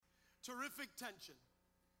Terrific tension.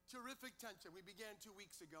 Terrific tension. We began 2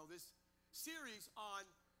 weeks ago this series on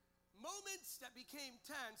moments that became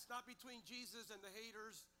tense, not between Jesus and the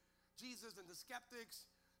haters, Jesus and the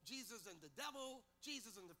skeptics, Jesus and the devil,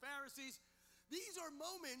 Jesus and the Pharisees. These are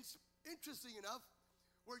moments, interesting enough,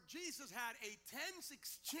 where Jesus had a tense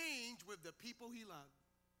exchange with the people he loved.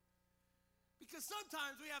 Because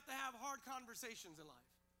sometimes we have to have hard conversations in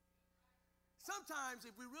life. Sometimes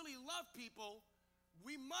if we really love people,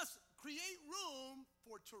 we must create room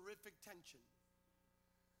for terrific tension.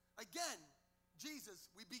 Again, Jesus,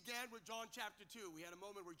 we began with John chapter 2. We had a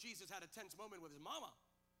moment where Jesus had a tense moment with his mama.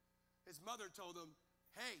 His mother told him,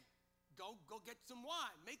 hey, go get some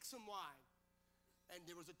wine, make some wine. And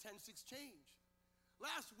there was a tense exchange.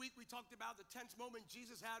 Last week we talked about the tense moment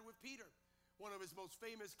Jesus had with Peter, one of his most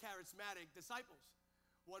famous charismatic disciples.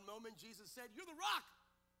 One moment Jesus said, you're the rock.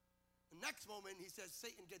 The next moment he says,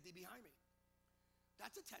 Satan, get thee behind me.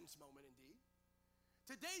 That's a tense moment indeed.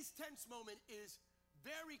 Today's tense moment is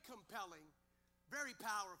very compelling, very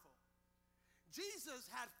powerful. Jesus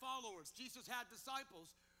had followers, Jesus had disciples,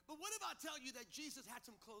 but what if I tell you that Jesus had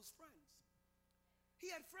some close friends? He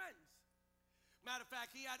had friends. Matter of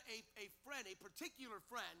fact, he had a friend, a particular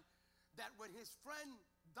friend, that when his friend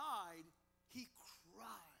died, he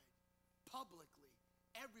cried publicly.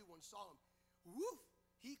 Everyone saw him. Woof,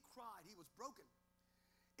 he cried, he was broken.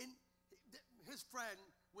 And his friend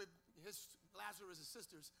with his Lazarus'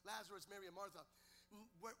 sisters, Lazarus, Mary, and Martha,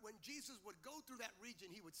 when Jesus would go through that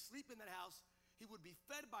region, he would sleep in that house, he would be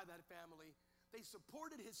fed by that family. They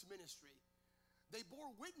supported his ministry. They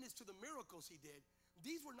bore witness to the miracles he did.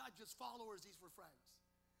 These were not just followers, these were friends.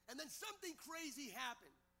 And then something crazy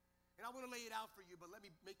happened. And I want to lay it out for you, but let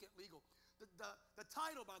me make it legal. The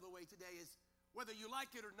title, by the way, today is, Whether You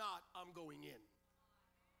Like It or Not, I'm Going In.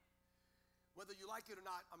 Whether you like it or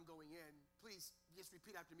not, I'm going in. Please just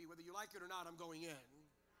repeat after me. Whether you like it or not, I'm going in.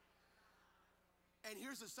 And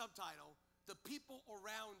here's the subtitle. The people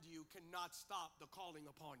around you cannot stop the calling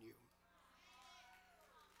upon you.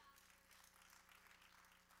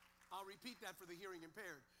 I'll repeat that for the hearing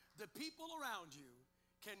impaired. The people around you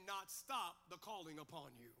cannot stop the calling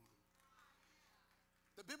upon you.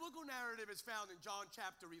 The biblical narrative is found in John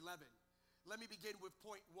chapter 11. Let me begin with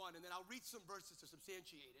point 1, and then I'll read some verses to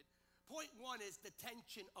substantiate it. Point 1 is the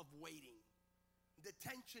tension of waiting. The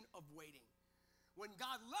tension of waiting. When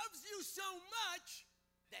God loves you so much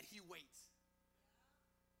that he waits.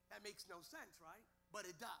 That makes no sense, right? But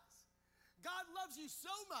it does. God loves you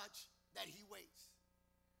so much that he waits.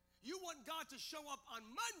 You want God to show up on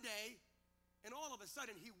Monday, and all of a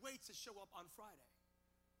sudden he waits to show up on Friday.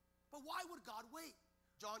 But why would God wait?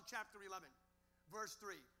 John chapter 11, verse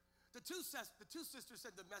 3. The two sisters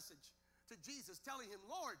sent the message to Jesus telling him,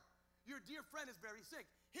 Lord, your dear friend is very sick.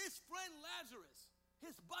 His friend Lazarus,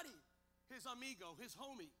 his buddy, his amigo, his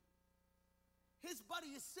homie, his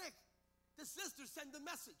buddy is sick. The sisters send the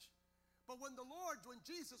message. But when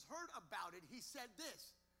Jesus heard about it, he said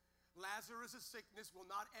this, Lazarus' sickness will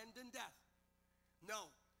not end in death. No,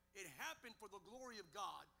 it happened for the glory of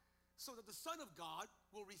God, so that the Son of God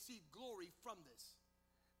will receive glory from this.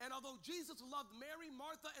 And although Jesus loved Mary,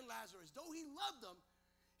 Martha, and Lazarus, though he loved them,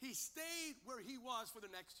 he stayed where he was for the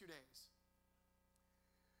next 2 days.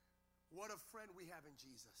 What a friend we have in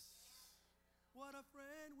Jesus. What a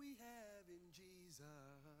friend we have in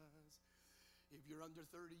Jesus. If you're under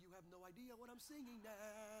 30, you have no idea what I'm singing now.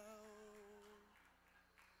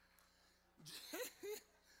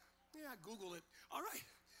 Yeah, Google it. All right.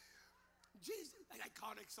 Jesus, an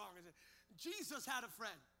iconic song. Jesus had a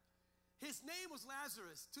friend. His name was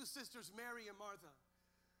Lazarus. Two sisters, Mary and Martha.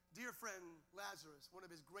 Dear friend Lazarus, one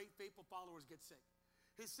of his great faithful followers, gets sick.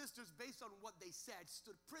 His sisters, based on what they said,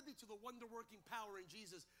 stood privy to the wonder-working power in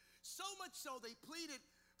Jesus. So much so, they pleaded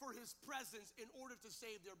for his presence in order to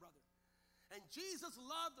save their brother. And Jesus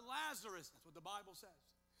loved Lazarus. That's what the Bible says.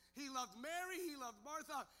 He loved Mary. He loved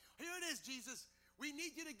Martha. Here it is, Jesus. We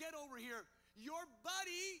need you to get over here. Your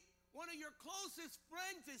buddy, one of your closest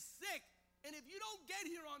friends, is sick. And if you don't get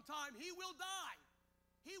here on time, he will die.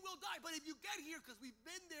 He will die. But if you get here, because we've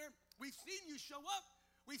been there, we've seen you show up,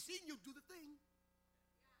 we've seen you do the thing.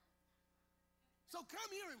 So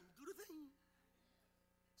come here and do the thing.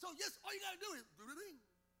 So yes, all you got to do is do the thing.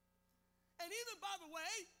 And even, by the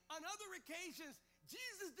way, on other occasions,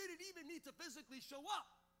 Jesus didn't even need to physically show up.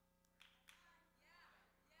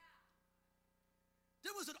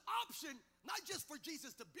 There was an option, not just for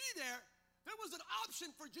Jesus to be there, there was an option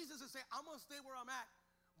for Jesus to say, I'm going to stay where I'm at,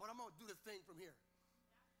 but I'm going to do the thing from here.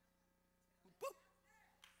 Boop.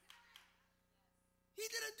 He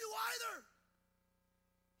didn't do either.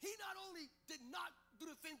 He not only did not do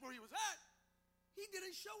the thing where he was at, he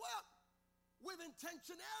didn't show up. with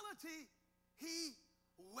intentionality, he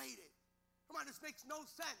waited. Come on, this makes no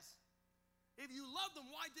sense. If you love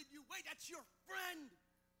them, why did you wait? That's your friend.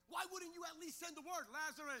 Why wouldn't you at least send the word?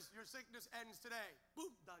 Lazarus, your sickness ends today.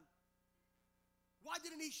 Boom, done. Why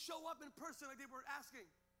didn't he show up in person like they were asking?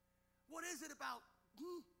 What is it about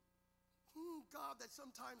God that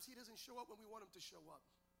sometimes he doesn't show up when we want him to show up?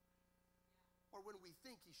 Or when we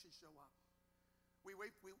think he should show up? We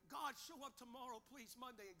wait, God, show up tomorrow, please,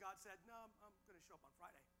 Monday. And God said, no, I'm going to show up on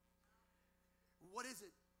Friday. What is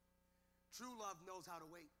it? True love knows how to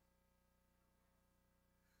wait.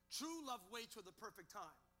 True love waits for the perfect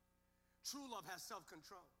time. True love has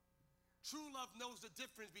self-control. True love knows the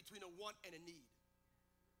difference between a want and a need.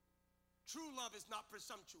 True love is not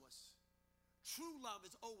presumptuous. True love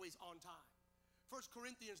is always on time. 1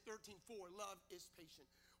 Corinthians 13:4, love is patient.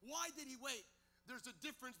 Why did he wait? There's a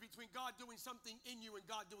difference between God doing something in you and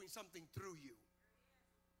God doing something through you.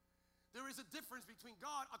 There is a difference between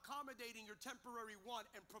God accommodating your temporary want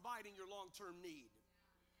and providing your long-term need.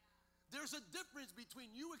 There's a difference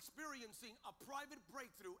between you experiencing a private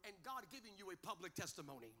breakthrough and God giving you a public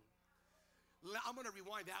testimony. I'm going to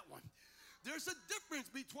rewind that one. There's a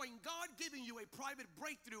difference between God giving you a private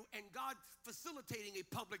breakthrough and God facilitating a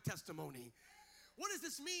public testimony. What does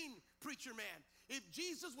this mean, preacher man? If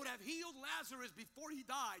Jesus would have healed Lazarus before he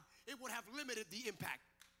died, it would have limited the impact.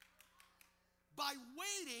 By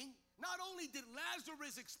waiting, not only did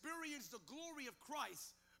Lazarus experience the glory of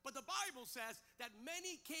Christ, but the Bible says that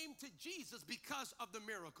many came to Jesus because of the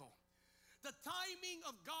miracle. The timing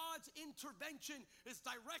of God's intervention is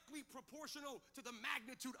directly proportional to the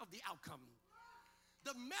magnitude of the outcome.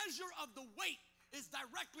 The measure of the weight is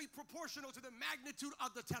directly proportional to the magnitude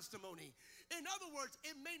of the testimony. In other words,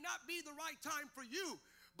 it may not be the right time for you,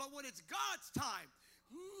 but when it's God's time,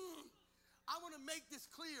 I want to make this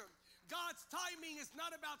clear. God's timing is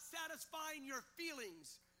not about satisfying your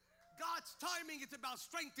feelings. God's timing is about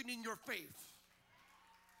strengthening your faith.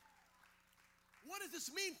 What does this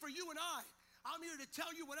mean for you and I? I'm here to tell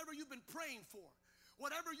you whatever you've been praying for,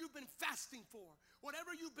 whatever you've been fasting for,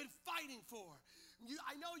 whatever you've been fighting for.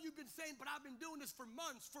 I know you've been saying, but I've been doing this for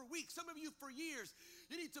months, for weeks, some of you for years.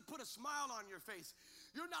 You need to put a smile on your face.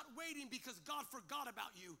 You're not waiting because God forgot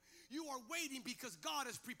about you. You are waiting because God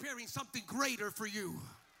is preparing something greater for you.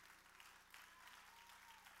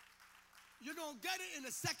 You're going to get it in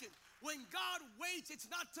a second. When God waits, it's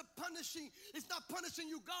not punishing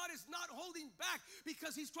you. God is not holding back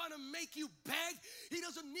because he's trying to make you beg. He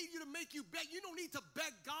doesn't need you to make you beg. You don't need to beg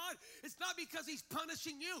God. It's not because he's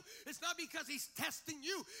punishing you. It's not because he's testing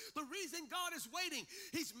you. The reason God is waiting,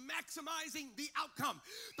 he's maximizing the outcome.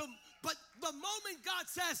 But the moment God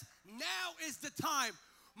says, now is the time,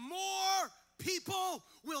 more people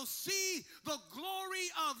will see the glory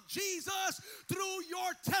of Jesus through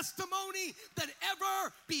your testimony than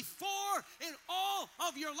ever before in all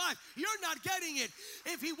of your life. You're not getting it.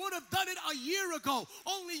 If he would have done it a year ago,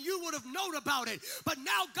 only you would have known about it. But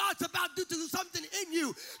now God's about to do something in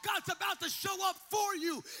you. God's about to show up for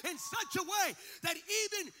you in such a way that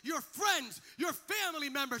even your friends, your family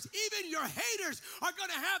members, even your haters are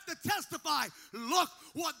going to have to testify, look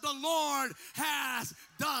what the Lord has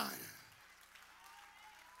done.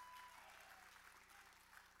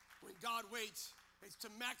 God waits, it's to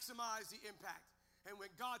maximize the impact. And when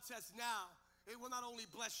God says now, it will not only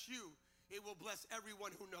bless you, it will bless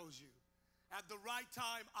everyone who knows you. At the right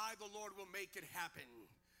time, I, the Lord, will make it happen.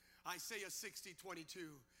 Isaiah 60:22.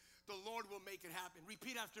 The Lord will make it happen.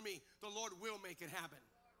 Repeat after me. The Lord will make it happen.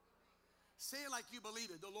 Say it like you believe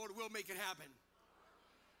it. The Lord will make it happen.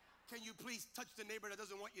 Can you please touch the neighbor that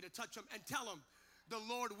doesn't want you to touch him and tell him, the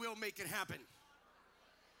Lord will make it happen.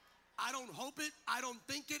 I don't hope it, I don't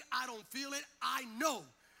think it, I don't feel it, I know.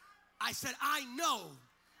 I said, I know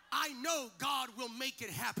God will make it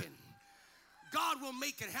happen. God will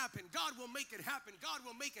make it happen. God will make it happen. God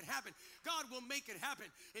will make it happen. God will make it happen.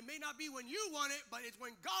 It may not be when you want it, but it's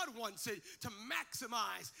when God wants it to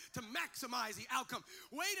maximize the outcome.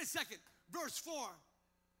 Wait a second, verse 4.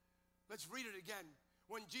 Let's read it again.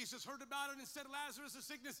 When Jesus heard about it and said, Lazarus'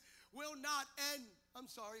 sickness will not end.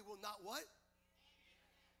 Will not what?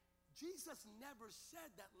 Jesus never said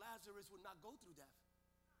that Lazarus would not go through death.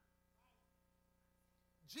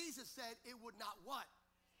 Jesus said it would not what?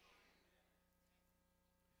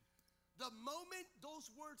 The moment those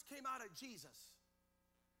words came out of Jesus,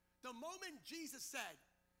 the moment Jesus said,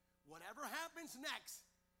 whatever happens next,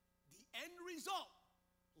 the end result,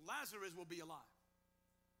 Lazarus will be alive.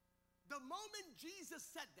 The moment Jesus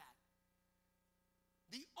said that,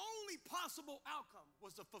 the only possible outcome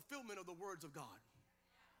was the fulfillment of the words of God.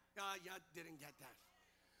 You didn't get that.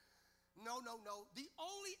 No. The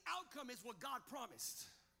only outcome is what God promised.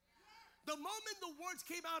 The moment the words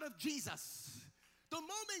came out of Jesus, the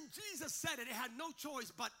moment Jesus said it, it had no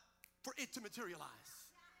choice but for it to materialize.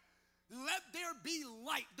 Let there be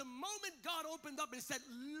light. The moment God opened up and said,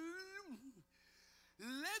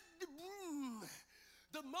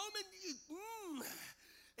 the moment,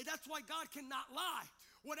 and that's why God cannot lie.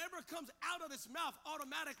 Whatever comes out of his mouth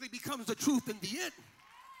automatically becomes the truth in the end.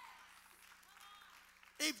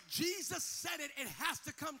 If Jesus said it, it has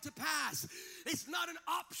to come to pass. It's not an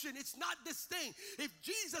option. It's not this thing. If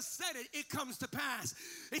Jesus said it, it comes to pass.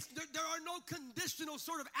 There are no conditional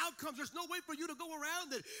sort of outcomes. There's no way for you to go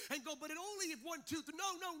around it and go, but it only if 1, 2, 3.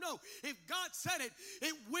 No. If God said it,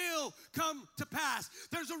 it will come to pass.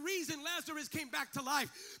 There's a reason Lazarus came back to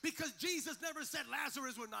life, because Jesus never said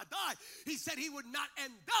Lazarus would not die. He said he would not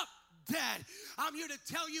end up dead. I'm here to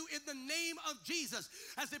tell you in the name of Jesus,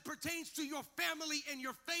 as it pertains to your family and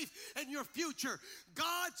your faith and your future,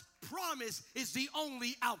 God's promise is the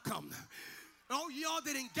only outcome. Oh, y'all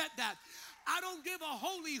didn't get that. I don't give a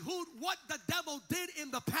holy hoot what the devil did in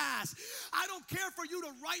the past. I don't care for you to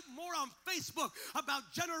write more on Facebook about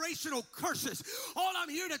generational curses. All I'm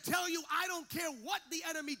here to tell you, I don't care what the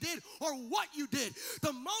enemy did or what you did.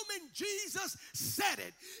 The moment Jesus said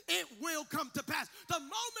it, it will come to pass. The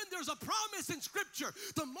moment there's a promise in Scripture,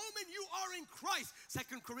 the moment you are in Christ,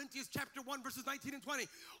 2 Corinthians chapter 1, verses 19 and 20,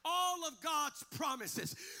 all of God's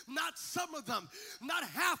promises, not some of them, not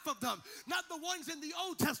half of them, not the ones in the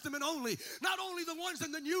Old Testament only, not only the ones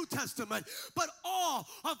in the New Testament, but all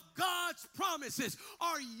of God's promises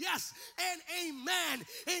are yes and amen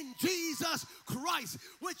in Jesus Christ.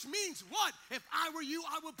 Which means what? If I were you,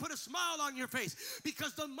 I would put a smile on your face,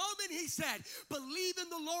 because the moment he said, believe in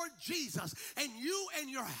the Lord Jesus and you and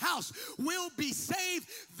your house will be saved,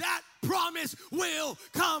 that promise will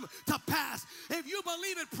come to pass. If you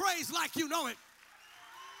believe it, praise like you know it.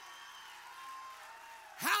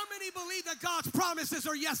 How many believe that God's promises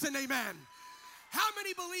are yes and amen? How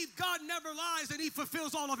many believe God never lies and he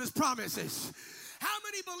fulfills all of his promises? How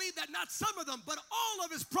many believe that not some of them, but all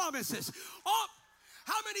of his promises?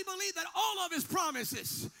 How many believe that all of his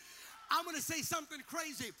promises? I'm going to say something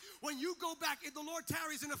crazy. When you go back, if the Lord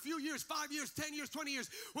tarries in a few years, 5 years, 10 years, 20 years,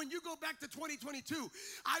 when you go back to 2022,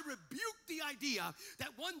 I rebuke the idea that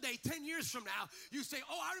one day, 10 years from now, you say,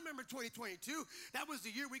 oh, I remember 2022. That was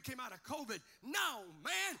the year we came out of COVID. No,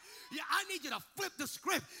 man. Yeah, I need you to flip the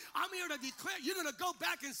script. I'm here to declare, you're going to go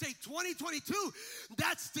back and say 2022,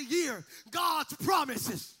 that's the year God's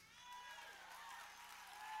promises.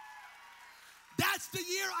 That's the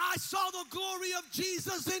year I saw the glory of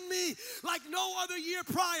Jesus in me like no other year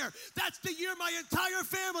prior. That's the year my entire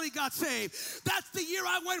family got saved. That's the year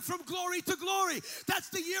I went from glory to glory. That's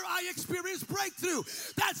the year I experienced breakthrough.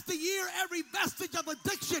 That's the year every vestige of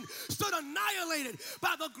addiction stood annihilated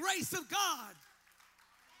by the grace of God.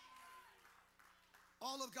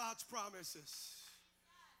 All of God's promises.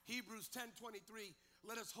 Hebrews 10:23,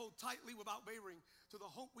 let us hold tightly without wavering to the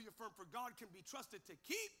hope we affirm, for God can be trusted to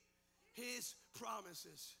keep his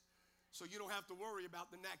promises. So you don't have to worry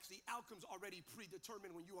about the next. The outcome's already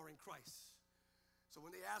predetermined when you are in Christ. So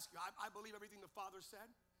when they ask you, I believe everything the Father said.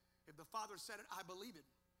 If the Father said it, I believe it.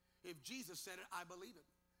 If Jesus said it, I believe it.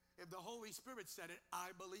 If the Holy Spirit said it,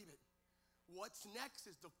 I believe it. What's next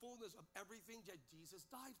is the fullness of everything that Jesus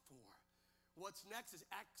died for. What's next is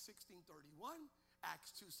Acts 16:31,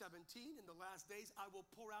 Acts 2:17. In the last days, I will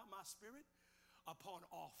pour out my Spirit upon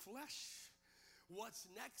all flesh. What's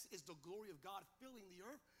next is the glory of God filling the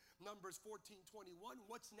earth. Numbers 14:21.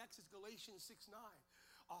 What's next is Galatians 6:9.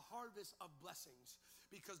 A harvest of blessings,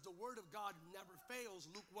 because the word of God never fails.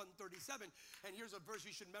 Luke 1:37. And here's a verse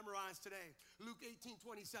you should memorize today. Luke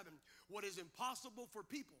 18:27. What is impossible for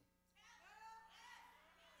people.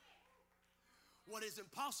 What is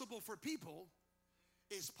impossible for people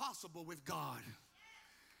is possible with God.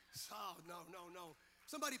 Oh, no.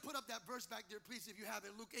 Somebody put up that verse back there, please, if you have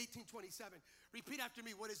it. Luke 18:27. Repeat after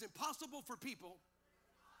me. What is impossible for people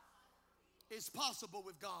is possible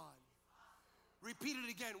with God. Repeat it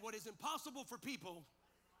again. What is impossible for people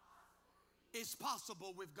is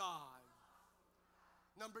possible with God.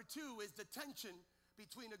 Number 2 is the tension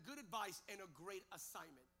between a good advice and a great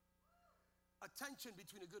assignment. A tension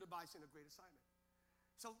between a good advice and a great assignment.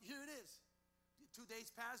 So here it is. 2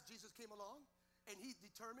 days passed, Jesus came along, and he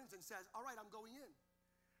determines and says, all right, I'm going in.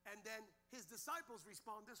 And then his disciples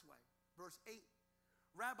respond this way. Verse 8,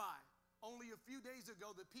 Rabbi, only a few days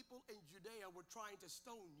ago, the people in Judea were trying to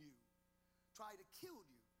stone you, try to kill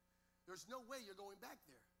you. There's no way you're going back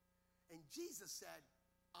there. And Jesus said,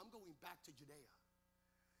 I'm going back to Judea.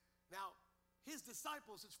 Now, his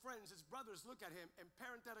disciples, his friends, his brothers look at him and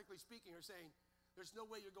parenthetically speaking are saying, There's no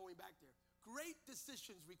way you're going back there. Great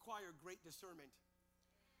decisions require great discernment.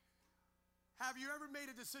 Have you ever made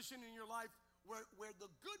a decision in your life where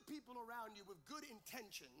the good people around you with good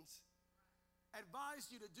intentions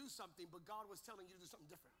advised you to do something, but God was telling you to do something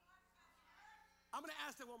different? I'm going to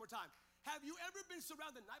ask that one more time. Have you ever been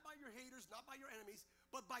surrounded not by your haters, not by your enemies,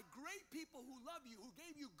 but by great people who love you, who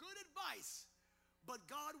gave you good advice, but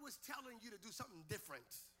God was telling you to do something different?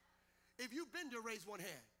 If you've been there, raise one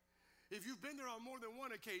hand. If you've been there on more than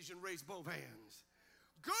one occasion, raise both hands.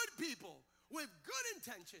 Good people with good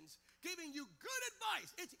intentions giving you good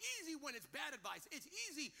advice. It's easy when it's bad advice. It's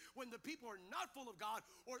easy when the people are not full of God,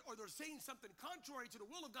 or they're saying something contrary to the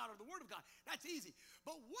will of God or the word of God. That's easy.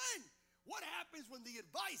 But what happens when the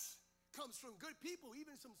advice comes from good people,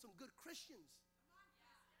 even some good Christians?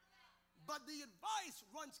 But the advice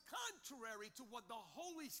runs contrary to what the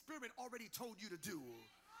Holy Spirit already told you to do.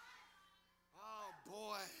 Oh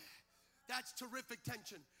boy. That's terrific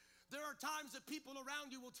tension. There are times that people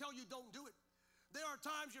around you will tell you don't do it. There are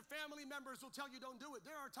times your family members will tell you don't do it.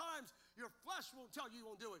 There are times your flesh will tell you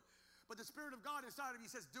won't do it. But the Spirit of God inside of you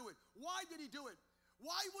says do it. Why did he do it?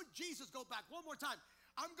 Why would Jesus go back? One more time.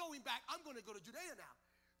 I'm going back. I'm going to go to Judea now.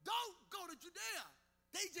 Don't go to Judea.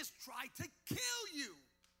 They just tried to kill you.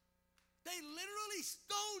 They literally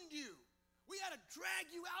stoned you. We had to drag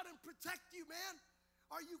you out and protect you, man.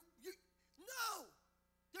 Are you no.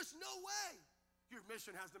 There's no way. Your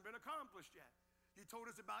mission hasn't been accomplished yet. You told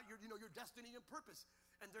us about your destiny and purpose.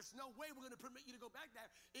 And there's no way we're going to permit you to go back there.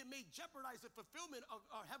 It may jeopardize the fulfillment of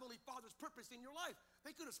our Heavenly Father's purpose in your life.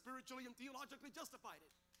 They could have spiritually and theologically justified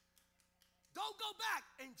it. Don't go back.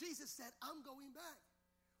 And Jesus said, I'm going back.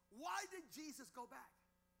 Why did Jesus go back?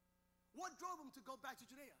 What drove him to go back to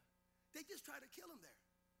Judea? They just tried to kill him there.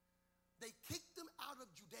 They kicked him out of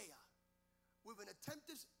Judea with an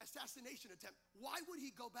attempted assassination attempt. Why would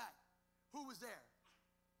he go back? Who was there?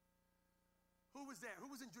 Who was there?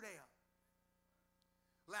 Who was in Judea?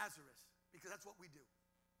 Lazarus, because that's what we do.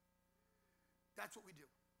 That's what we do.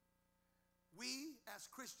 We, as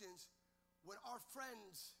Christians, when our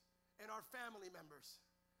friends and our family members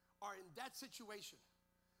are in that situation,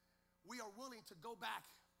 we are willing to go back,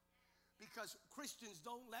 because Christians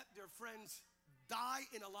don't let their friends die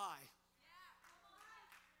in a lie.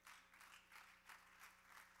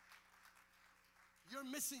 You're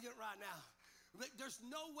missing it right now. There's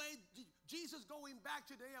no way Jesus going back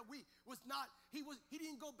to Judea, he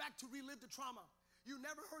didn't go back to relive the trauma. You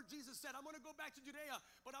never heard Jesus said, I'm going to go back to Judea,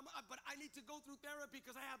 but I need to go through therapy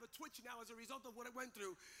because I have a twitch now as a result of what I went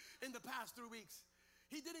through in the past 3 weeks.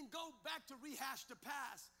 He didn't go back to rehash the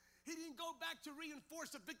past. He didn't go back to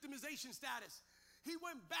reinforce the victimization status. He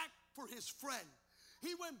went back for his friend.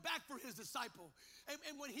 He went back for his disciple.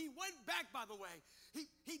 And when he went back, by the way,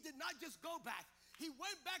 he did not just go back. He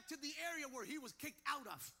went back to the area where he was kicked out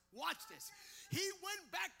of. Watch this. He went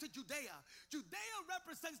back to Judea. Judea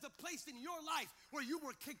represents the place in your life where you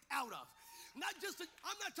were kicked out of.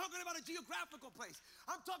 I'm not talking about a geographical place.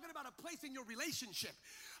 I'm talking about a place in your relationship.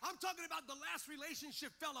 I'm talking about the last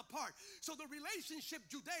relationship fell apart. So the relationship,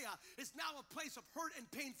 Judea, is now a place of hurt and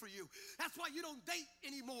pain for you. That's why you don't date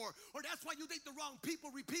anymore, or that's why you date the wrong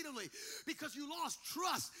people repeatedly, because you lost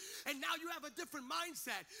trust, and now you have a different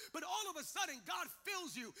mindset. But all of a sudden, God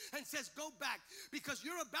fills you and says, go back, because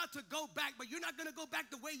you're about to go back, but you're not going to go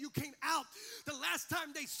back the way you came out. The last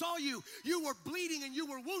time they saw you, you were bleeding and you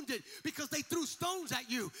were wounded because they threw stones at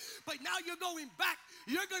you. But now you're going back.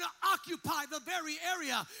 You're going to occupy the very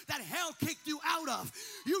area that hell kicked you out of.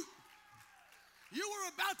 You were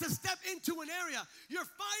about to step into an area. Your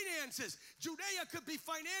finances, Judea could be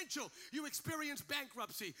financial. You experienced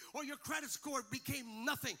bankruptcy, or your credit score became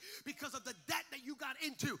nothing because of the debt that you got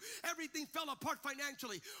into. Everything fell apart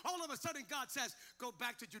financially. All of a sudden, God says, go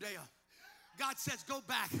back to Judea. God says, go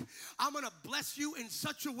back. I'm going to bless you in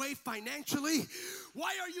such a way financially.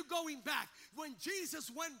 Why are you going back? When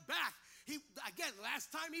Jesus went back,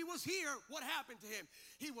 last time he was here, what happened to him?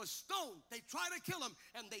 He was stoned. They tried to kill him,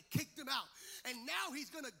 and they kicked him out. And now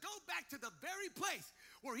he's going to go back to the very place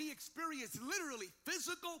where he experienced literally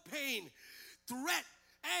physical pain, threat,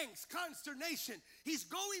 angst, consternation. He's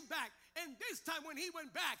going back. And this time when he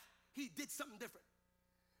went back, he did something different.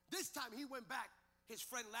 This time he went back. His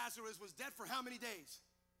friend Lazarus was dead for how many days?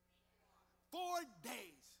 4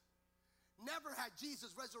 days. Never had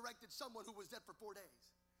Jesus resurrected someone who was dead for 4 days.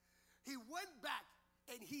 He went back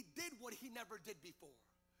and he did what he never did before.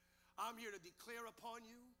 I'm here to declare upon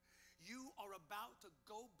you, you are about to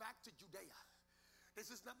go back to Judea.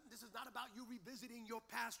 This is not about you revisiting your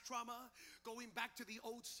past trauma, going back to the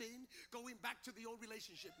old sin, going back to the old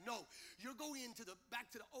relationship. No, you're going back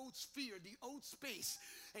to the old sphere, the old space,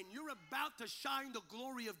 and you're about to shine the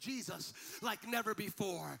glory of Jesus like never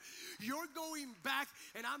before. You're going back,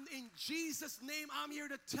 and I'm in Jesus' name, I'm here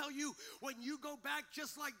to tell you, when you go back,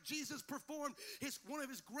 just like Jesus performed one of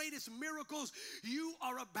his greatest miracles, you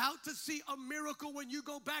are about to see a miracle when you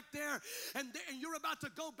go back there, and you're about to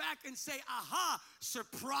go back and say, aha,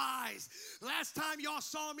 surprise. Last time y'all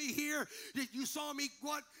saw me here, you saw me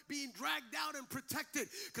being dragged out and protected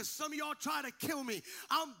because some of y'all try to kill me.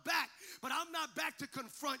 I'm back, but I'm not back to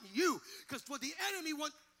confront you, because what the enemy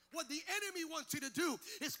wants you to do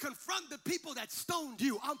is confront the people that stoned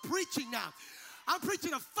you. I'm preaching now. I'm preaching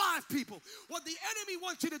to 5 people. What the enemy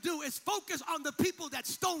wants you to do is focus on the people that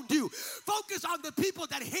stoned you. Focus on the people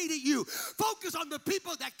that hated you. Focus on the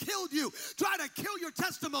people that killed you. Try to kill your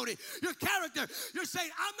testimony, your character. You're saying,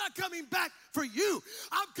 I'm not coming back for you.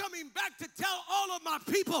 I'm coming back to tell all of my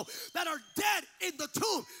people that are dead in the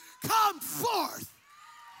tomb, come forth.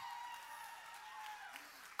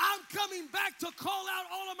 I'm coming back to call out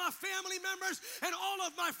all of my family members and all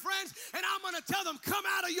of my friends, and I'm going to tell them, come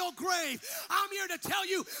out of your grave. I'm here to tell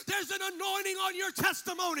you there's an anointing on your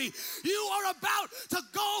testimony. You are about to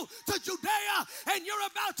go to Judea, and you're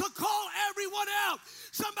about to call everyone out.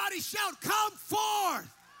 Somebody shout, come forth.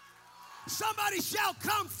 Somebody shout,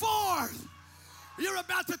 come forth. You're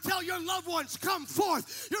about to tell your loved ones, come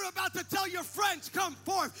forth. You're about to tell your friends, come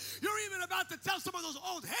forth. You're even about to tell some of those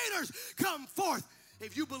old haters, come forth.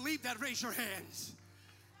 If you believe that, raise your hands.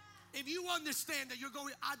 If you understand that you're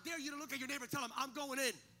going, I dare you to look at your neighbor and tell him, I'm going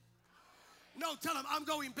in. No, tell him, I'm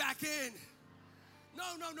going back in. No,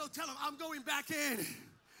 tell him, I'm going back in.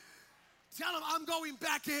 Tell him, I'm going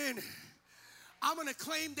back in. I'm going to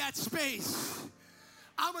claim that space.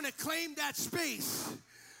 I'm going to claim that space.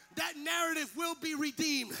 That narrative will be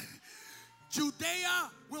redeemed. Judea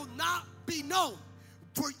will not be known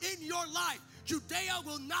for in your life. Judea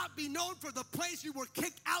will not be known for the place you were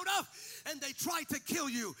kicked out of and they tried to kill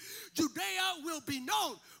you. Judea will be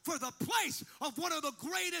known for the place of one of the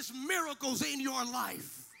greatest miracles in your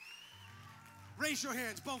life. Raise your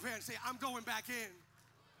hands, both hands. Say, I'm going back in.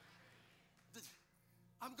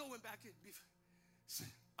 I'm going back in.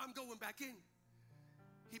 I'm going back in.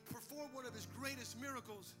 He performed one of his greatest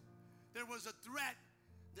miracles. There was a threat.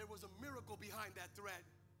 There was a miracle behind that threat.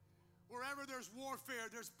 Wherever there's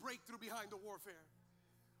warfare, there's breakthrough behind the warfare.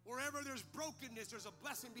 Wherever there's brokenness, there's a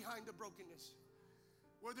blessing behind the brokenness.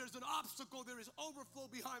 Where there's an obstacle, there is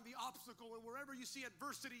overflow behind the obstacle. And wherever you see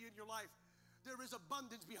adversity in your life, there is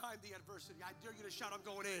abundance behind the adversity. I dare you to shout, I'm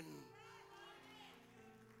going in.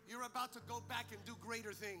 You're about to go back and do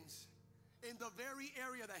greater things in the very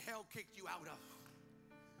area that hell kicked you out of.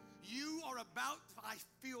 You are about, I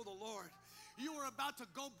feel the Lord, you are about to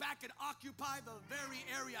go back and occupy the very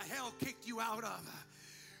area hell kicked you out of.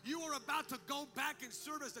 You are about to go back and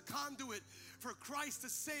serve as the conduit for Christ to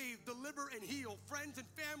save, deliver, and heal friends and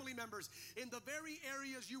family members in the very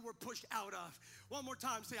areas you were pushed out of. One more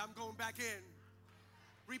time, say, I'm going back in.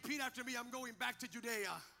 Repeat after me, I'm going back to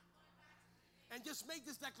Judea. And just make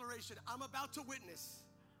this declaration, I'm about to witness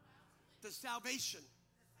the salvation,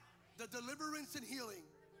 the deliverance and healing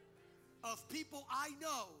of people I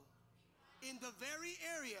know in the very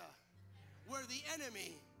area where the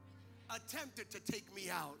enemy attempted to take me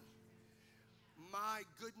out. My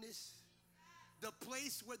goodness, the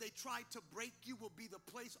place where they tried to break you will be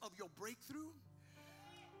the place of your breakthrough.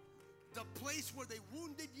 The place where they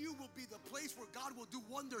wounded you will be the place where God will do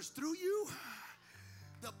wonders through you.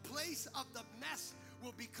 The place of the mess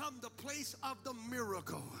will become the place of the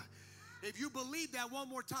miracle. If you believe that, one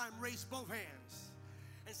more time, raise both hands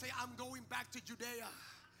and say, I'm going back to Judea.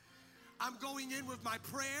 I'm going in with my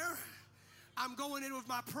prayer. I'm going in with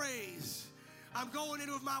my praise. I'm going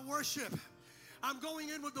in with my worship. I'm going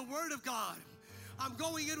in with the Word of God. I'm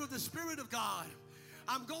going in with the Spirit of God.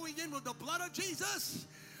 I'm going in with the blood of Jesus.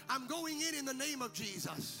 I'm going in the name of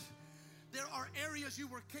Jesus. There are areas you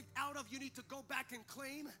were kicked out of. You need to go back and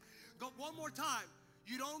claim. Go one more time.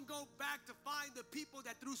 You don't go back to find the people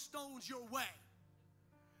that threw stones your way.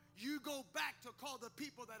 You go back to call the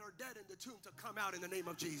people that are dead in the tomb to come out in the name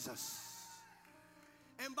of Jesus.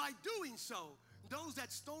 And by doing so, those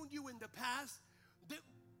that stoned you in the past, do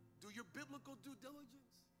your biblical due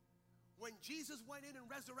diligence. When Jesus went in and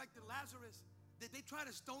resurrected Lazarus, did they try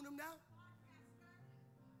to stone him now?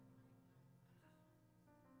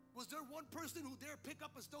 Was there one person who dared pick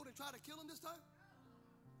up a stone and try to kill him this time?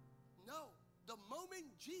 No. The moment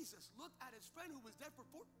Jesus looked at his friend who was dead for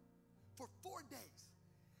 4 days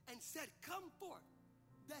and said, come forth,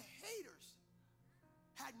 the haters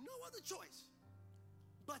had no other choice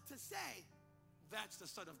but to say, that's the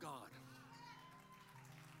Son of God.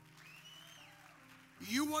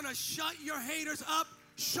 You want to shut your haters up?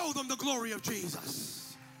 Show them the glory of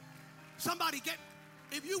Jesus. Somebody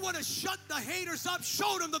if you want to shut the haters up,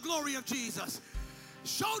 show them the glory of Jesus.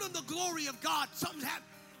 Show them the glory of God. Something's happened.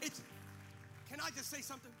 Can I just say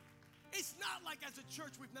something? It's not like as a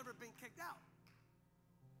church we've never been kicked out.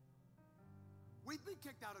 We've been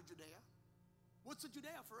kicked out of Judea. What's a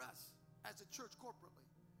Judea for us as a church corporately?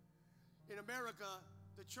 In America,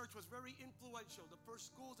 the church was very influential. The first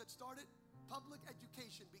schools that started public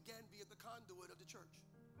education began via the conduit of the church.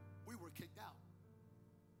 We were kicked out.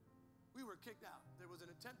 We were kicked out. There was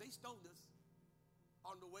an attempt. They stoned us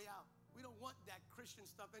on the way out. We don't want that Christian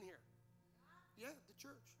stuff in here. Yeah, the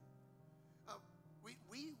church. We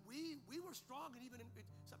were strong, and even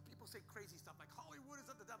some people say crazy stuff like Hollywood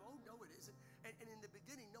is of the devil. Oh, no, it isn't. And in the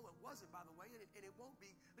beginning, no, it wasn't, by the way, and it won't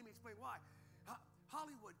be. Let me explain why.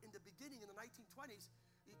 Hollywood, in the beginning, in the 1920s,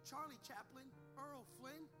 Charlie Chaplin, Earl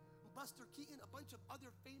Flynn, Buster Keaton, a bunch of other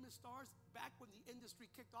famous stars back when the industry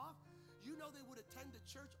kicked off, you know they would attend the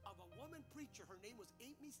church of a woman preacher. Her name was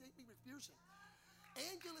Amy Refusing.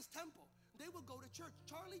 Angelus Temple. They would go to church.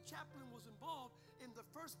 Charlie Chaplin was involved in the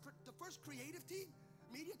first creative team,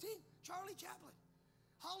 media team. Charlie Chaplin.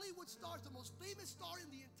 Hollywood stars, the most famous star in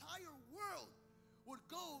the entire world, would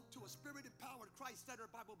go to a Spirit-empowered, Christ-centered,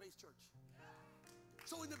 Bible-based church.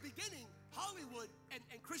 So in the beginning, Hollywood and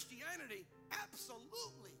Christianity,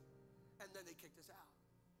 absolutely. And then they kicked us out.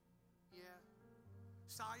 Yeah.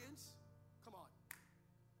 Science, come on.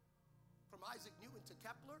 From Isaac Newton to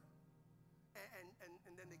Kepler,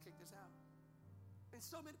 and then they kicked us out. And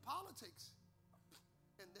so many politics,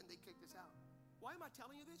 and then they kicked us out. Why am I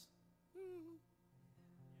telling you this?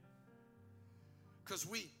 Because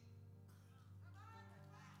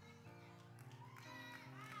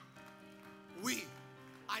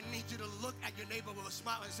I need you to look at your neighbor with a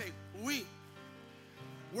smile and say,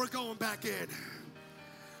 we're going back in.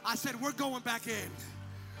 I said, we're going back in.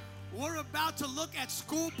 We're about to look at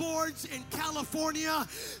school boards in California,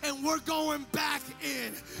 and we're going back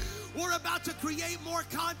in. We're about to create more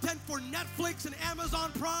content for Netflix and Amazon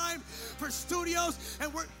Prime, for studios,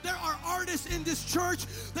 and there are artists in this church.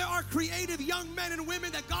 There are creative young men and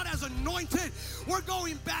women that God has anointed. We're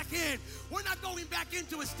going back in. We're not going back in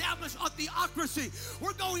to establish a theocracy.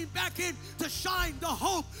 We're going back in to shine the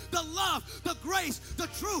hope, the love, the grace, the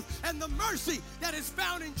truth, and the mercy that is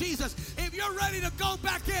found in Jesus. If you're ready to go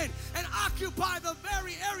back in and occupy the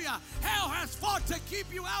very area hell has fought to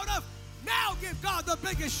keep you out of, now give God the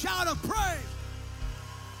biggest shout of praise.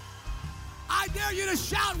 I dare you to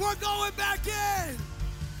shout, we're going back in.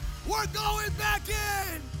 We're going back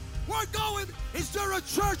in. We're going. Is there a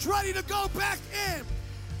church ready to go back in?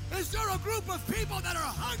 Is there a group of people that are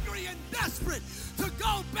hungry and desperate to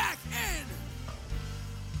go back in?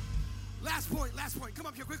 Last point. Come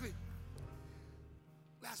up here quickly.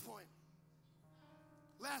 Last point.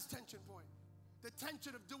 Last tension point. The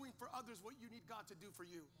tension of doing for others what you need God to do for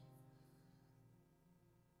you.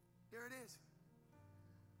 Here it is.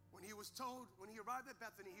 When he arrived at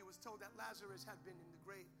Bethany, he was told that Lazarus had been in the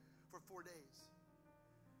grave for 4 days.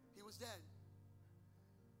 He was dead.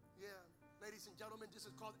 Yeah, ladies and gentlemen, this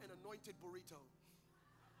is called an anointed burrito.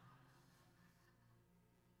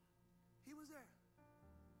 He was there.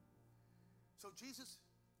 So Jesus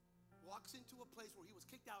walks into a place where he was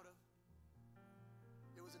kicked out of.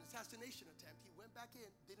 It was an assassination attempt. He went back in,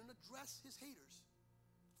 didn't address his haters,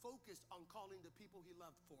 focused on calling the people he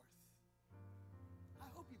loved forth. I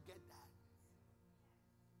hope you get that.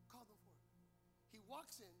 Call them forth. He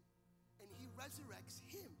walks in and he resurrects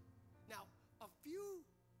him. Now, a few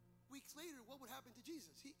weeks later, what would happen to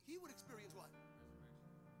Jesus? He would experience what?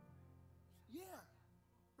 Resurrection. Yeah,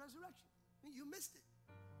 resurrection. You missed it.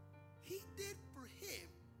 He did for him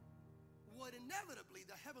what inevitably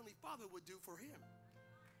the Heavenly Father would do for him.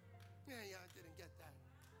 Yeah, I didn't get that.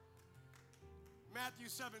 Matthew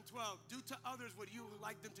 7:12, do to others what you would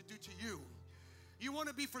like them to do to you. You want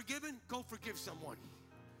to be forgiven? Go forgive someone.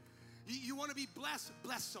 You want to be blessed?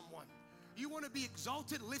 Bless someone. You want to be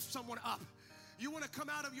exalted? Lift someone up. You want to come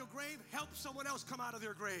out of your grave? Help someone else come out of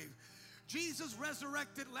their grave. Jesus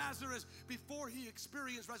resurrected Lazarus before he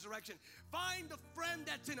experienced resurrection. Find a friend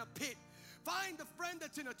that's in a pit. Find a friend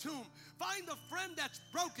that's in a tomb. Find a friend that's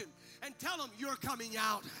broken and tell them you're coming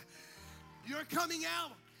out. You're coming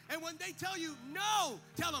out. And when they tell you no,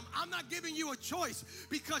 tell them I'm not giving you a choice,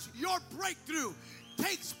 because your breakthrough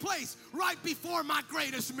takes place right before my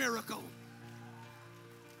greatest miracle.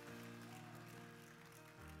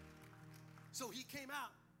 So he came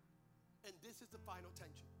out, and this is the final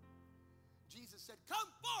tension. Jesus said,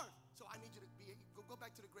 come forth. So I need you to go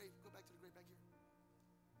back to the grave. Go back to the grave back here.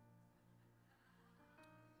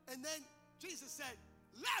 And then Jesus said,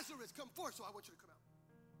 Lazarus, come forth. So I want you to come out.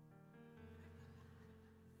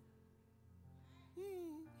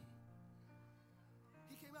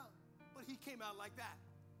 He came out, but he came out like that.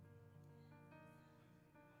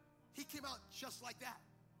 He came out just like that.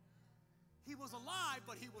 He was alive,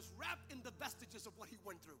 but he was wrapped in the vestiges of what he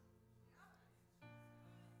went through.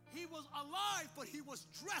 He was alive, but he was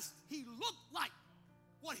dressed. He looked like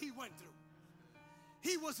what he went through.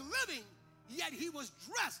 He was living, yet he was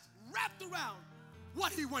dressed, wrapped around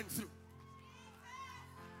what he went through.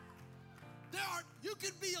 You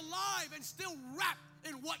can be alive and still wrapped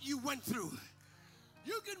in what you went through.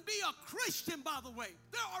 You can be a Christian, by the way.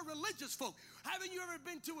 There are religious folk. Haven't you ever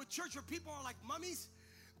been to a church where people are like mummies?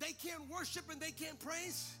 They can't worship and they can't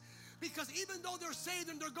praise. Because even though they're saved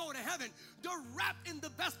and they're going to heaven, they're wrapped in the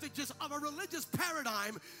vestiges of a religious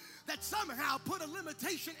paradigm that somehow put a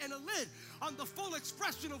limitation and a lid on the full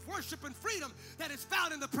expression of worship and freedom that is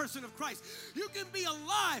found in the person of Christ. You can be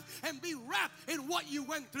alive and be wrapped in what you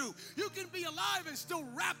went through. You can be alive and still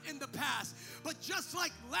wrapped in the past. But just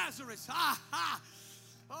like Lazarus,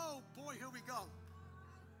 oh boy, here we go.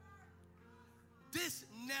 This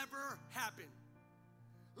never happened.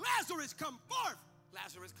 Lazarus, come forth.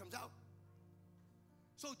 Lazarus comes out.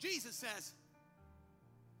 So Jesus says,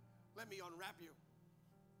 let me unwrap you.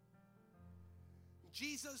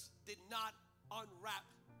 Jesus did not unwrap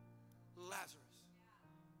Lazarus.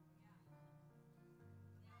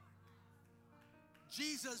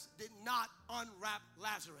 Jesus did not unwrap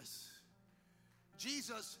Lazarus.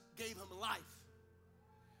 Jesus gave him life.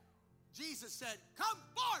 Jesus said, come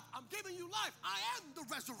forth, I'm giving you life. I am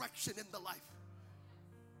the resurrection and the life.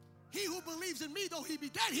 He who believes in me, though he be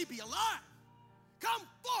dead, he be alive. Come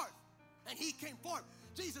forth. And he came forth.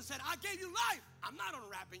 Jesus said, I gave you life. I'm not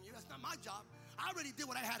unwrapping you. That's not my job. I already did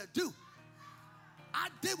what I had to do. I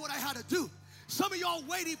did what I had to do. Some of y'all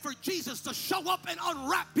waiting for Jesus to show up and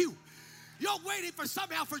unwrap you. You're waiting for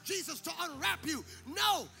somehow for Jesus to unwrap you.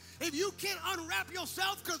 No. If you can't unwrap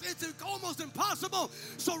yourself, because it's almost impossible,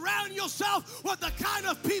 surround yourself with the kind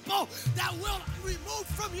of people that will remove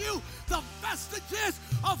from you the vestiges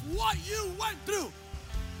of what you went through.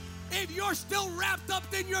 If you're still wrapped up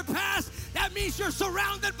in your past, that means you're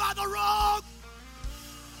surrounded by the wrong.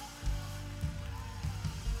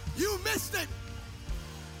 You missed it.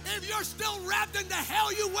 If you're still wrapped in the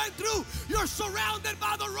hell you went through, you're surrounded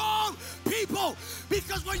by the wrong people.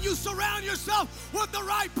 Because when you surround yourself with the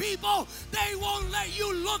right people, they won't let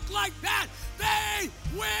you look like that. They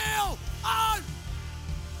will.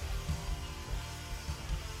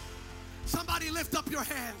 Somebody lift up your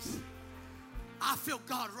hands. I feel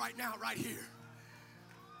God right now, right here.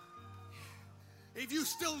 If you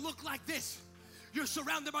still look like this, you're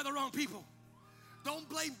surrounded by the wrong people. Don't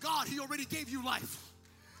blame God. He already gave you life.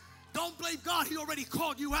 Don't blame God. He already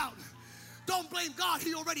called you out. Don't blame God.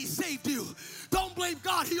 He already saved you. Don't blame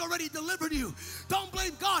God. He already delivered you. Don't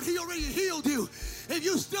blame God. He already healed you. If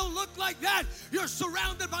you still look like that, you're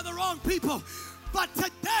surrounded by the wrong people. But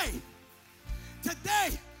today,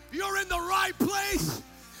 you're in the right place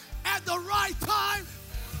at the right time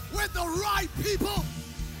with the right people.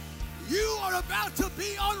 You are about to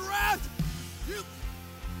be unwrapped.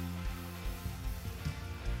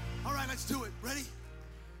 All right, let's do it. Ready?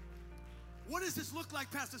 What does this look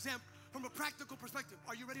like, Pastor Sam, from a practical perspective?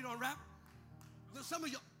 Are you ready to unwrap? There's some of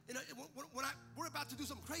you, we're about to do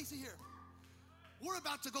something crazy here. We're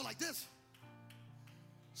about to go like this.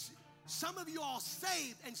 Some of you all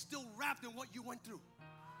saved and still wrapped in what you went through.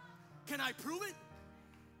 Can I prove it?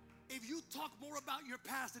 If you talk more about your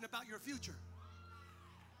past than about your future,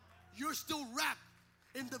 you're still wrapped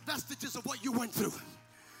in the vestiges of what you went through.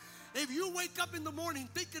 If you wake up in the morning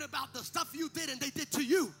thinking about the stuff you did and they did to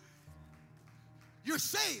you, you're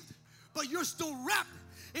saved, but you're still wrapped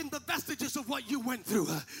in the vestiges of what you went through.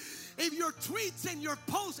 If your tweets and your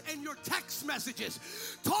posts and your text messages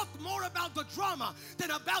talk more about the drama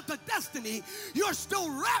than about the destiny, you're still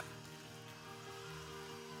wrapped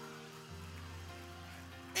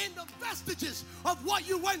in the vestiges of what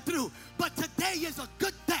you went through. But today is a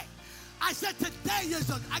good day. I said today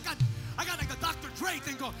is I got like a Dr. Dre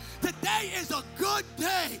thing going. Today is a good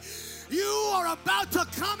day. You are about to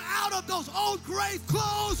come out of those old grave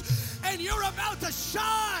clothes and you're about to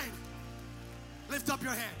shine. Lift up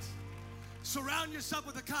your hands. Surround yourself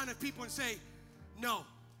with the kind of people and say, no,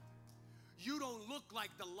 you don't look like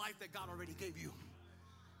the life that God already gave you.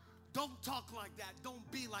 Don't talk like that.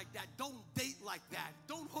 Don't be like that. Don't date like that.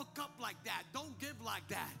 Don't hook up like that. Don't give like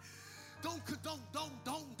that. Don't,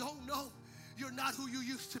 no. You're not who you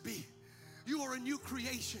used to be. You are a new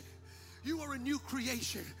creation. You are a new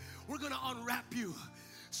creation. We're going to unwrap you.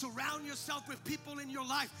 Surround yourself with people in your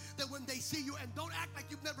life that when they see you, and don't act like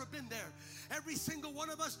you've never been there. Every single one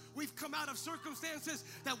of us, we've come out of circumstances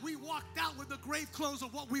that we walked out with the grave clothes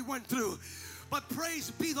of what we went through. But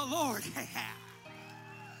praise be the Lord.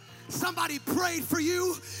 Somebody prayed for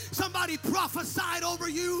you. Somebody prophesied over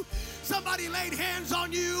you. Somebody laid hands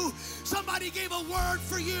on you. Somebody gave a word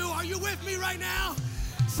for you. Are you with me right now?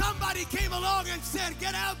 Somebody came along and said,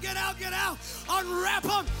 get out, get out, get out. Unwrap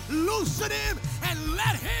him, loosen him, and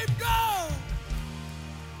let him go.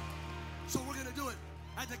 So we're going to do it.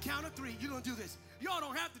 At the count of 3, you're going to do this. Y'all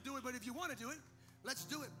don't have to do it, but if you want to do it, let's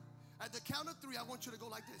do it. At the count of 3, I want you to go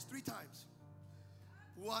like this 3 times.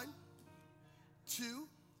 1, 2,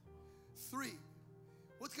 3.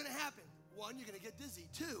 What's going to happen? 1, you're going to get dizzy.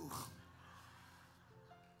 2.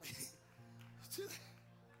 2.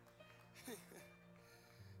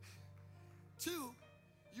 2,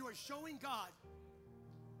 you are showing God.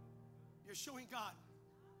 You're showing God,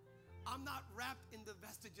 I'm not wrapped in the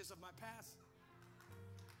vestiges of my past.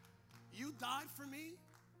 You died for me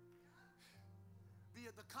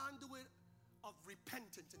via the conduit of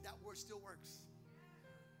repentance, and that word still works.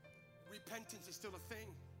 Repentance is still a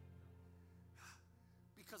thing.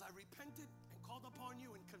 Because I repented and called upon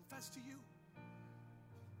you and confessed to you.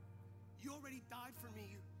 You already died for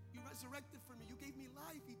me. You resurrected for me. You gave me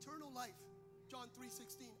life, eternal life. John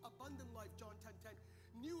 3:16, abundant life, John 10:10,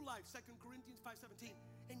 new life, 2 Corinthians 5:17.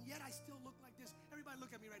 And yet I still look like this. Everybody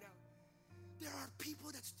look at me right now. There are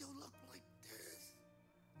people that still look like this,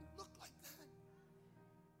 look like that.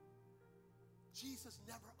 Jesus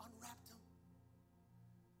never unwrapped them.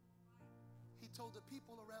 He told the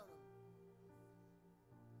people around him,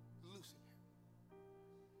 loosen him.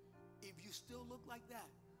 If you still look like that,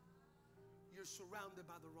 you're surrounded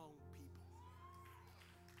by the wrong people.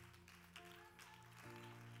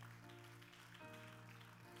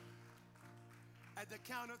 At the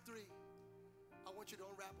count of 3, I want you to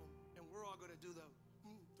unwrap them, and we're all going to do the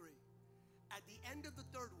 3. At the end of the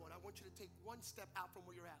 3rd one, I want you to take one step out from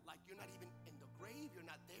where you're at. Like you're not even in the grave, you're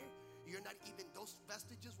not there, you're not even, those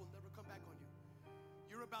vestiges will never come back on you.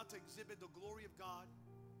 You're about to exhibit the glory of God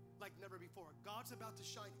like never before. God's about to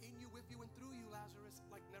shine in you, with you, and through you, Lazarus,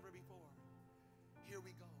 like never before. Here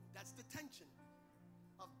we go. That's the tension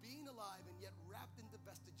of being alive and yet wrapped in the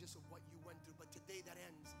vestiges of what you went through. But today that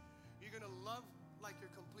ends. You're going to love like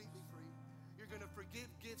you're completely free. You're going to forgive,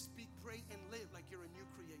 give, speak, pray, and live like you're a new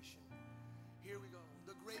creation. Here we go.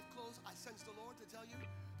 The grave clothes, I sense the Lord to tell you,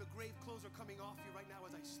 the grave clothes are coming off you right now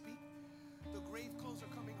as I speak. The grave clothes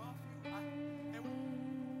are coming off you.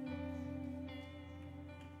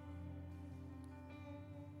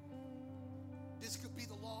 This could be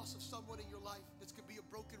the loss of someone in your life. This could be a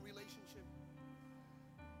broken relationship.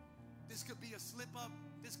 This could be a slip up.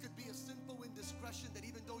 This could be a sinful indiscretion that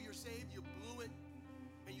even though you're saved, you blew it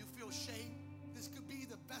and you feel shame. This could be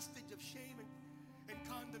the vestige of shame and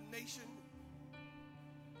condemnation.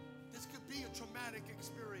 This could be a traumatic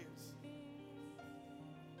experience.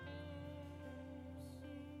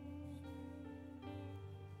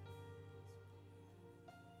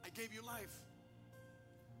 I gave you life.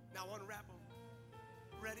 Now unwrap them.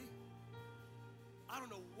 Ready? I don't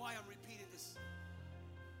know why I'm repeating this.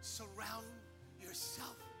 Surround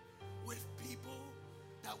yourself with people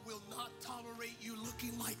that will not tolerate you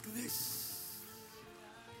looking like this.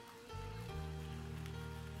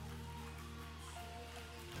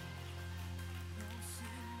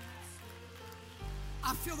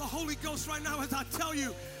 I feel the Holy Ghost right now as I tell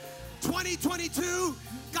you, 2022,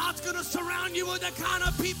 God's going to surround you with the kind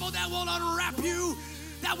of people that will unwrap you,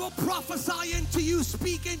 that will prophesy into you,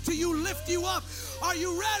 speak into you, lift you up. Are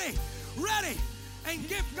you ready? Ready? And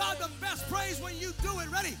give God the best praise when you do it.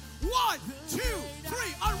 Ready? 1, 2,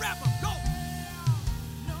 3. Unwrap them. Go.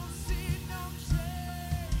 No sin, no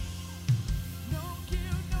shame. No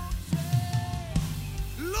guilt, no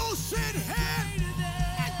shame. Loosen him.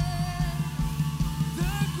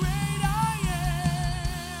 The great I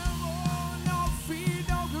am. Oh, no fear,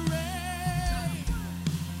 no grave.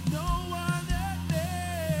 No other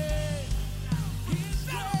name is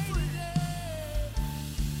greater than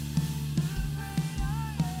the great I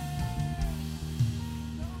am.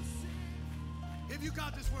 No sin. If you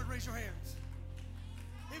got this word, raise your hands.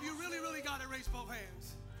 If you really, really got it, raise both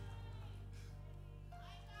hands.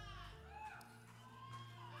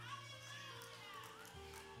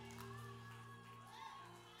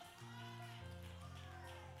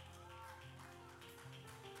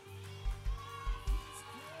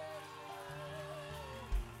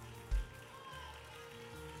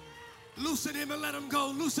 Loosen him and let him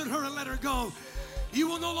go. Loosen her and let her go. You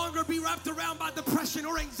will no longer be wrapped around by depression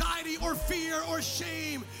or anxiety or fear or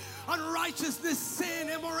shame, unrighteousness, sin,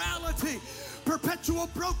 immorality, perpetual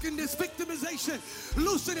brokenness, victimization.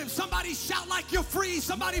 Loosen him. Somebody shout like you're free.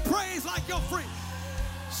 Somebody praise like you're free.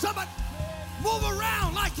 Somebody move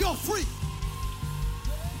around like you're free.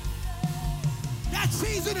 That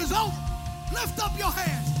season is over. Lift up your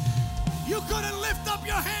hands. You couldn't lift up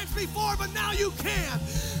your hands before, but now you can.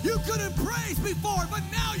 You couldn't praise before, but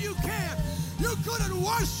now you can. You couldn't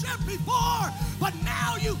worship before, but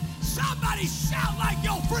now you. Somebody shout like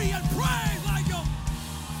you're free and praise like you're.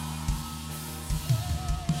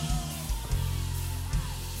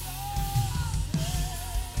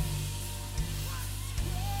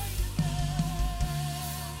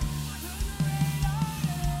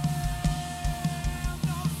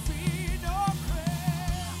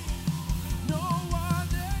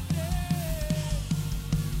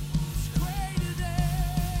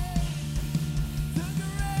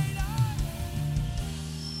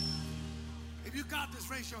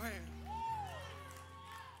 Raise your hand.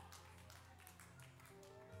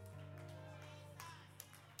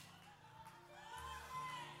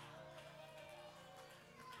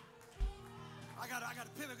 I got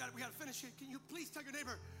to pivot. We got to finish it. Can you please tell your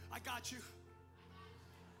neighbor, I got you?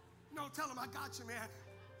 No, tell him, I got you, man.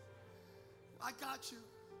 I got you.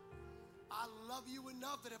 I love you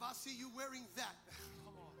enough that if I see you wearing that,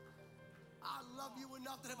 come on. I love you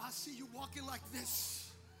enough that if I see you walking like this,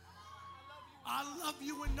 I love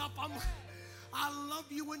you enough. I love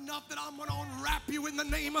you enough that I'm going to unwrap you in the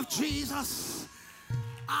name of Jesus.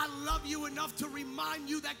 I love you enough to remind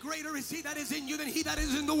you that greater is he that is in you than he that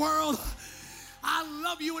is in the world. I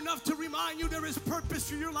love you enough to remind you there is purpose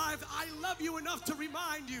for your life. I love you enough to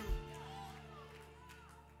remind you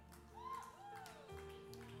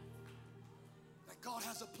that God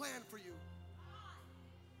has a plan for you.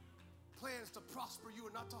 Plans to prosper you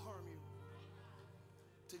and not to harm you.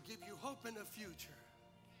 To give you hope in the future.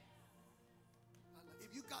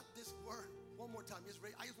 If you got this word, one more time, I just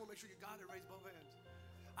want to make sure you got it. Raise both hands.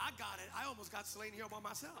 I got it. I almost got slain here by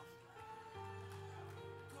myself.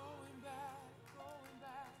 Going back.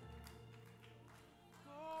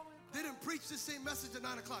 Didn't preach the same message at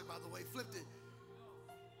 9 o'clock, by the way. Flipped it.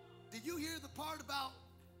 Did you hear the part about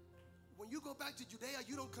when you go back to Judea,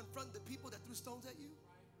 you don't confront the people that threw stones at you?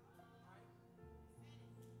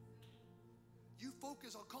 You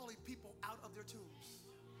focus on calling people out of their tombs.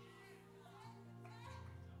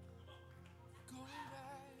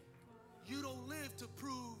 You don't live to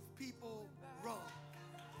prove people wrong.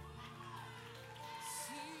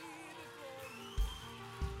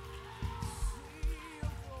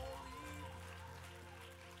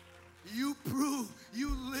 You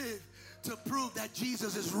live to prove that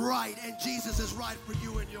Jesus is right and Jesus is right for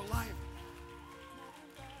you in your life.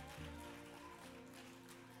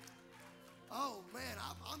 Oh man,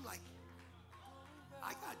 I'm like,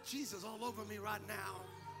 I got Jesus all over me right now.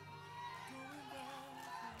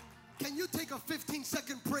 Can you take a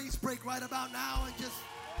 15-second praise break right about now and just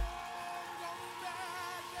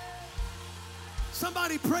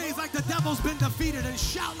somebody praise like the devil's been defeated and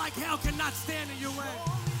shout like hell cannot stand in your way.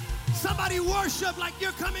 Somebody worship like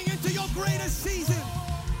you're coming into your greatest season.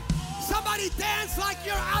 Somebody dance like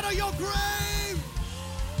you're out of your grave.